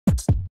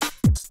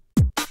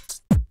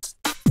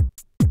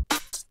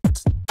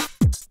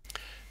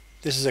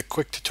This is a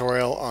quick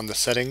tutorial on the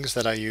settings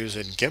that I use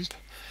in Gimp.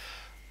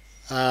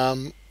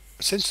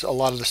 Since a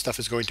lot of the stuff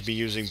is going to be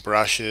using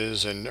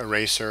brushes and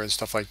eraser and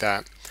stuff like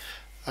that,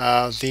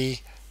 the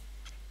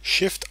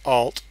Shift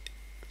Alt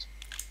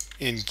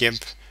in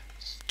Gimp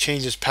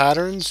changes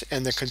patterns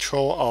and the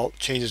Ctrl Alt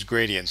changes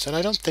gradients. And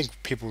I don't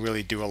think people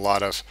really do a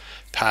lot of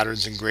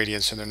patterns and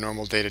gradients in their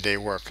normal day-to-day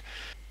work.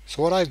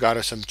 So what I've got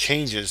are some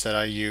changes that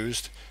I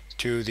used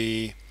to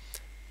the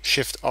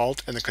Shift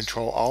Alt and the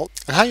Ctrl Alt.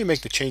 And how you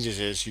make the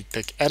changes is you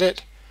pick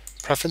Edit,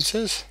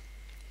 Preferences,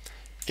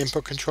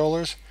 Input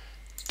Controllers,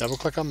 double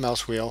click on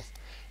mouse wheel,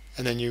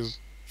 and then you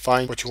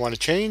find what you want to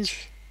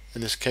change. In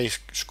this case,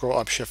 scroll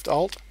up Shift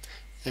Alt,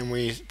 and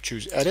we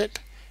choose Edit.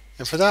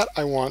 And for that,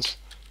 I want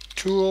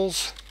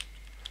Tools,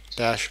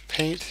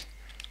 Paint,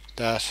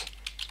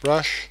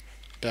 Brush,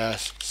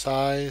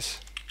 Size,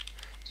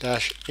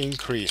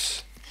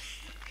 Increase.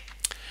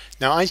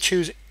 Now I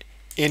choose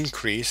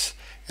Increase,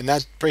 and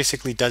that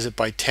basically does it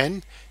by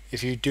 10.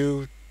 If you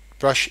do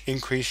brush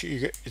increase,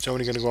 it's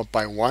only going to go up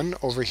by 1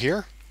 over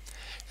here.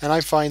 And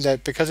I find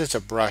that because it's a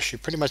brush, you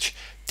pretty much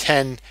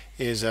 10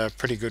 is a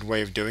pretty good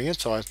way of doing it.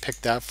 So I've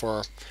picked that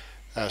for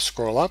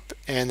scroll up,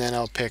 and then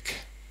I'll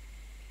pick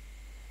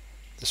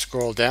the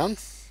scroll down.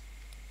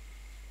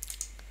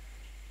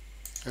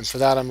 And for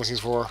that, I'm looking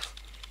for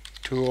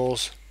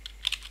Tools,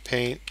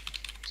 Paint,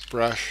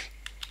 Brush,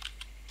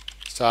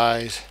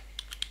 Size,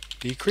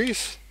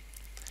 Decrease.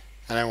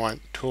 And I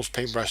want Tools,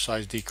 Paint, Brush,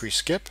 Size, Decrease,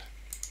 Skip.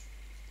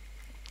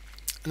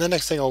 And the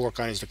next thing I'll work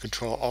on is the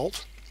Ctrl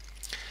Alt.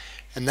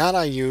 And that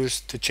I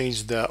use to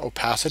change the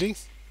opacity.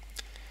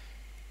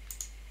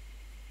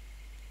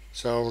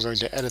 So we're going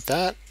to edit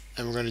that,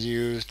 and we're going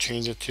to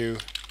change it to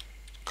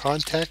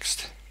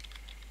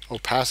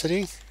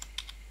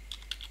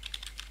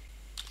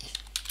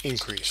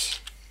context-opacity-increase.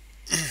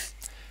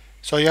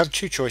 So you have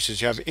two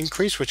choices. You have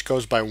increase, which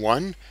goes by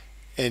 1,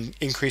 and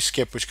increase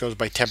skip, which goes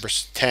by 10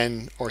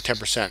 or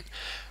 10%.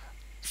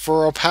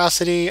 For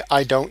opacity,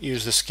 I don't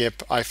use the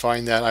skip. I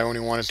find that I only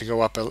want it to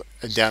go up and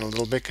down a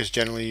little bit, because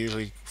generally you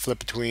usually flip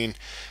between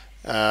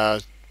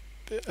a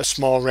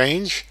small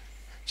range.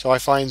 So I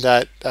find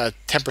that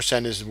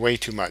 10% is way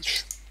too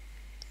much.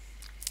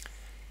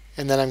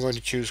 And then I'm going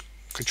to choose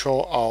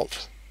Ctrl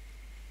Alt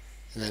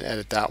and then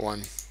edit that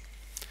one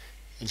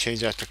and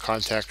change that to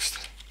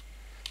context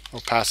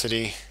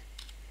opacity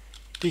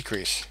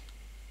decrease.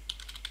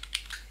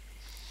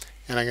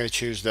 And I'm going to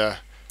choose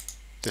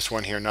this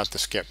one here, not the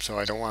skip, so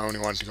I only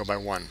want it to go by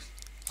 1.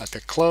 I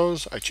pick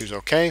close, I choose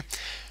OK.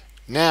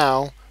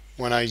 Now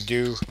when I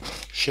do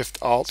Shift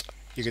Alt,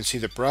 you can see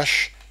the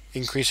brush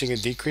increasing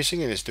and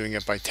decreasing, and it's doing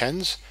it by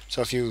tens.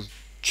 So if you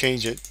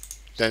change it,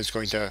 then it's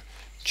going to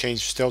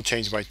still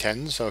change by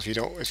tens. So if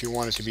you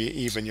want it to be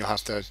even, you'll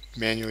have to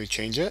manually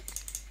change it.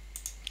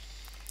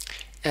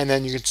 And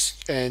then you can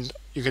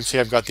see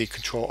I've got the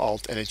Ctrl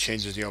Alt, and it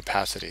changes the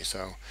opacity.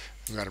 So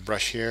I've got a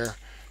brush here,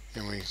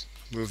 and we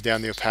move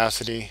down the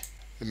opacity.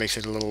 It makes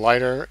it a little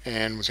lighter,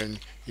 and we can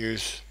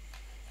use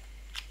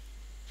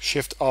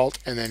Shift Alt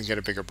and then get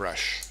a bigger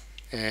brush.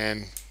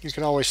 And you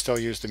can always still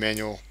use the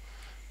manual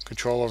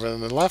control over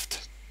on the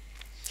left.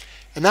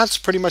 And that's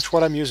pretty much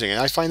what I'm using. And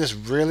I find this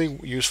really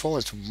useful.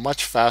 It's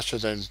much faster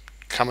than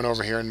coming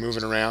over here and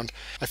moving around.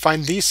 I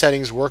find these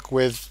settings work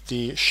with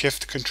the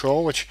Shift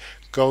control, which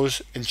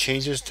goes and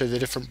changes to the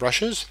different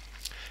brushes.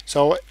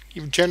 So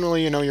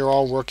generally, you're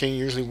all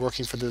usually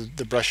working for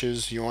the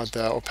brushes. You want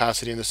the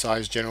opacity and the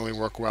size generally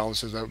work well.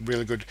 This is a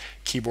really good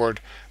keyboard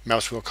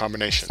mouse wheel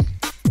combination.